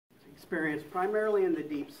experience primarily in the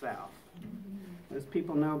Deep South. As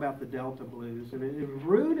people know about the Delta blues, and it is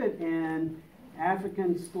rooted in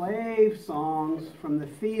African slave songs from the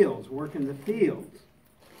fields, working the fields.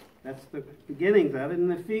 That's the beginnings of it. In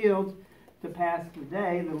the fields, to pass the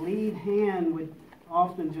day, the lead hand would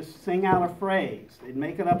often just sing out a phrase. They'd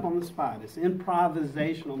make it up on the spot. It's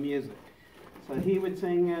improvisational music. So he would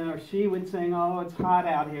sing, or she would sing, "Oh, it's hot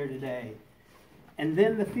out here today." And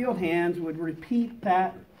then the field hands would repeat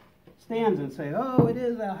that stanza and say, "Oh, it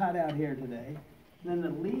is hot out here today." Then the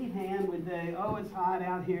lead hand would say, "Oh, it's hot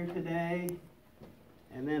out here today."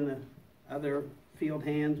 And then the other field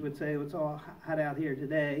hands would say, "Oh, it's all hot out here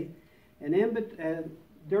today." And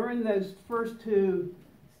during those first two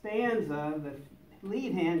stanzas, the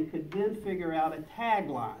lead hand could then figure out a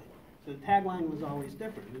tagline. So the tagline was always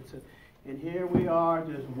different. It said, "And here we are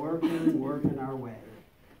just working our way.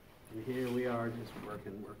 And here we are just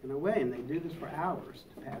working away." And they do this for hours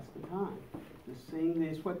to pass the time. To sing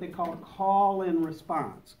this, what they call call and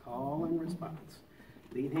response. Call and response.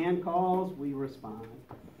 Lead hand calls, we respond.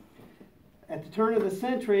 At the turn of the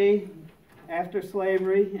century, after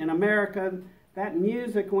slavery in America, that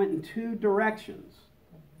music went in two directions.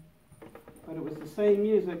 But it was the same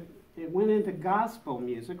music. It went into gospel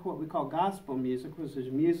music. What we call gospel music was the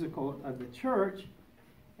musical of the church.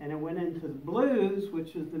 And it went into the blues,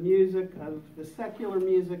 which is the music of the secular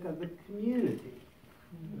music of the community.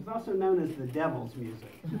 It's also known as the devil's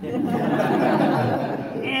music. And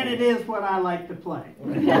it is what I like to play.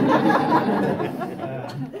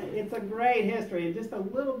 It's a great history and just a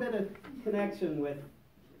little bit of connection with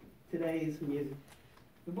today's music.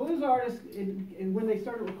 The blues artists, when they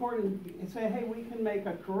started recording, they say, "Hey, we can make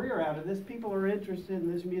a career out of this. People are interested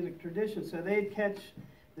in this music tradition." So they'd catch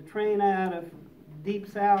the train out of Deep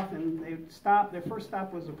South, and they'd stop. Their first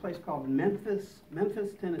stop was a place called Memphis,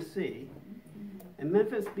 Tennessee. And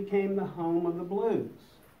Memphis became the home of the blues,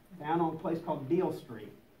 down on a place called Beale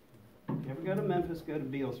Street. If you ever go to Memphis, go to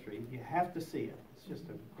Beale Street. You have to see it. It's just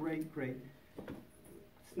a great, great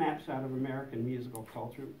snapshot of American musical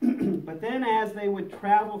culture. But then as they would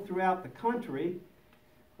travel throughout the country,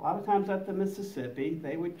 a lot of times up the Mississippi,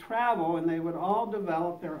 they would travel and they would all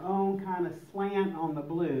develop their own kind of slant on the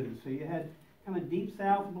blues. So you had kind of Deep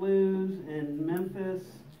South blues in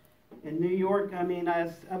Memphis. In New York, up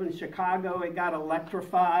in Chicago, it got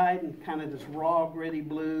electrified and kind of this raw, gritty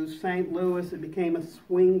blues. St. Louis, it became a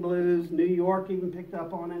swing blues. New York even picked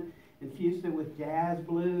up on it, infused it with jazz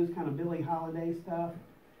blues, kind of Billie Holiday stuff.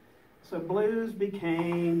 So blues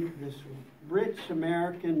became this rich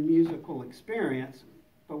American musical experience.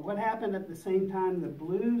 But what happened at the same time the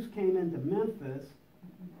blues came into Memphis,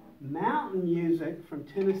 mountain music from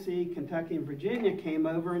Tennessee, Kentucky, and Virginia came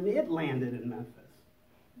over, and it landed in Memphis.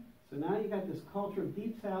 So now you got this culture of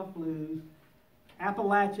Deep South blues,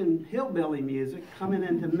 Appalachian hillbilly music coming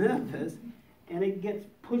into Memphis, and it gets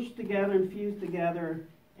pushed together and fused together,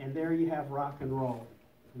 and there you have rock and roll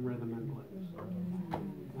and rhythm and blues.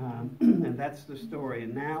 And that's the story.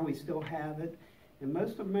 And now we still have it. And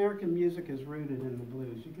most American music is rooted in the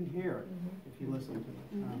blues. You can hear it if you listen to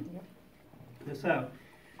it. So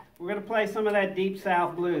we're going to play some of that Deep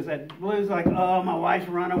South blues. That blues like, "Oh, my wife's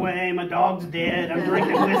run away, my dog's dead, I'm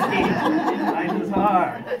drinking whiskey, life is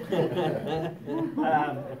hard."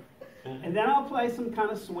 And then I'll play some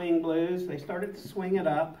kind of swing blues. They started to swing it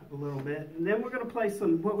up a little bit. And then we're going to play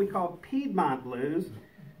some what we call Piedmont blues.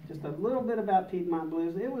 Just a little bit about Piedmont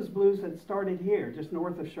blues. It was blues that started here, just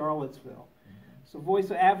north of Charlottesville. So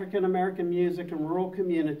voice of African American music in rural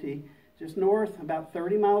community, just north, about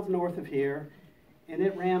 30 miles north of here. And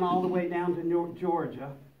it ran all the way down to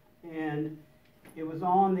Georgia. And it was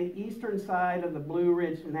on the eastern side of the Blue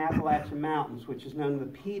Ridge and Appalachian Mountains, which is known as the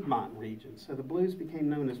Piedmont region. So the blues became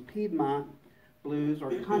known as Piedmont blues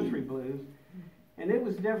or country blues. And it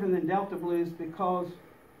was different than Delta blues because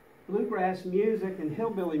bluegrass music and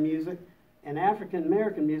hillbilly music and African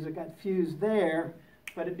American music got fused there,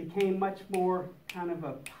 but it became much more kind of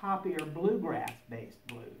a poppier bluegrass-based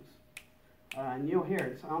blues. And you'll hear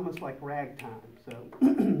it's almost like ragtime. So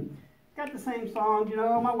it's got the same songs,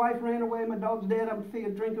 "My wife ran away, my dog's dead, I'm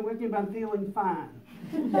drinking whiskey, but I'm feeling fine."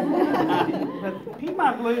 But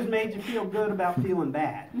Piedmont blues made you feel good about feeling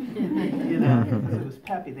bad, because it was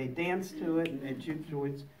peppy. They danced to it at juke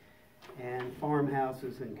joints and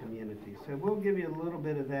farmhouses and communities. So we'll give you a little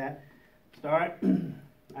bit of that. Start and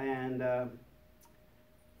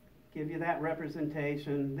give you that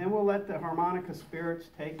representation. Then we'll let the harmonica spirits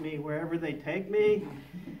take me wherever they take me,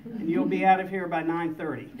 and you'll be out of here by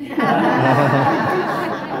 9:30.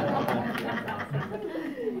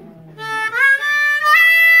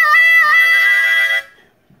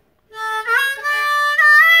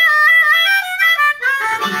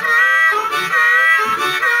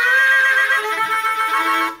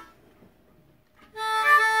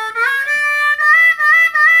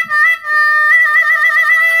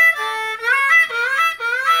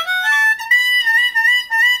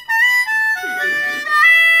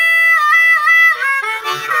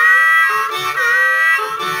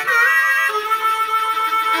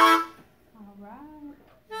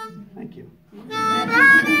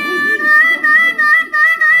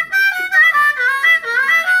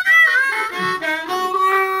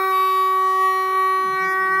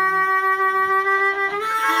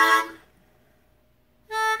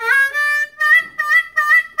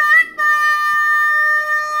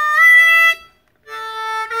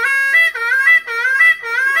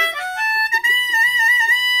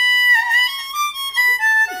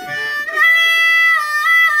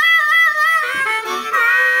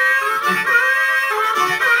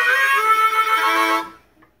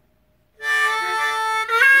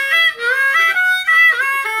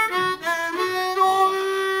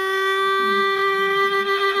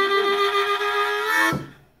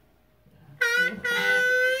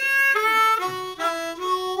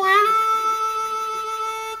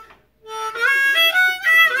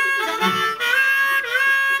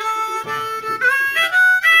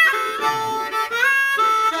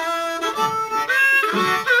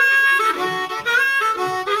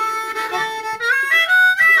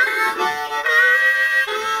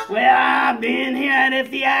 I've been here at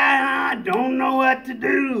FEI and I don't know what to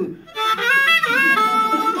do.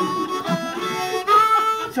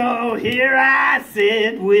 So here I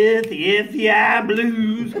sit with the FEI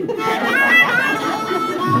blues.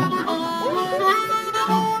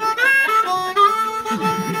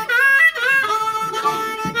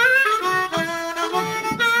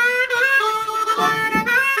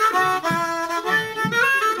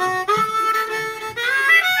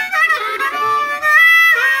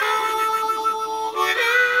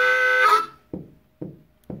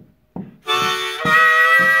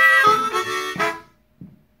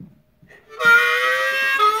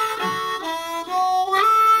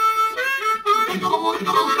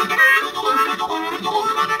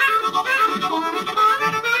 Thank you.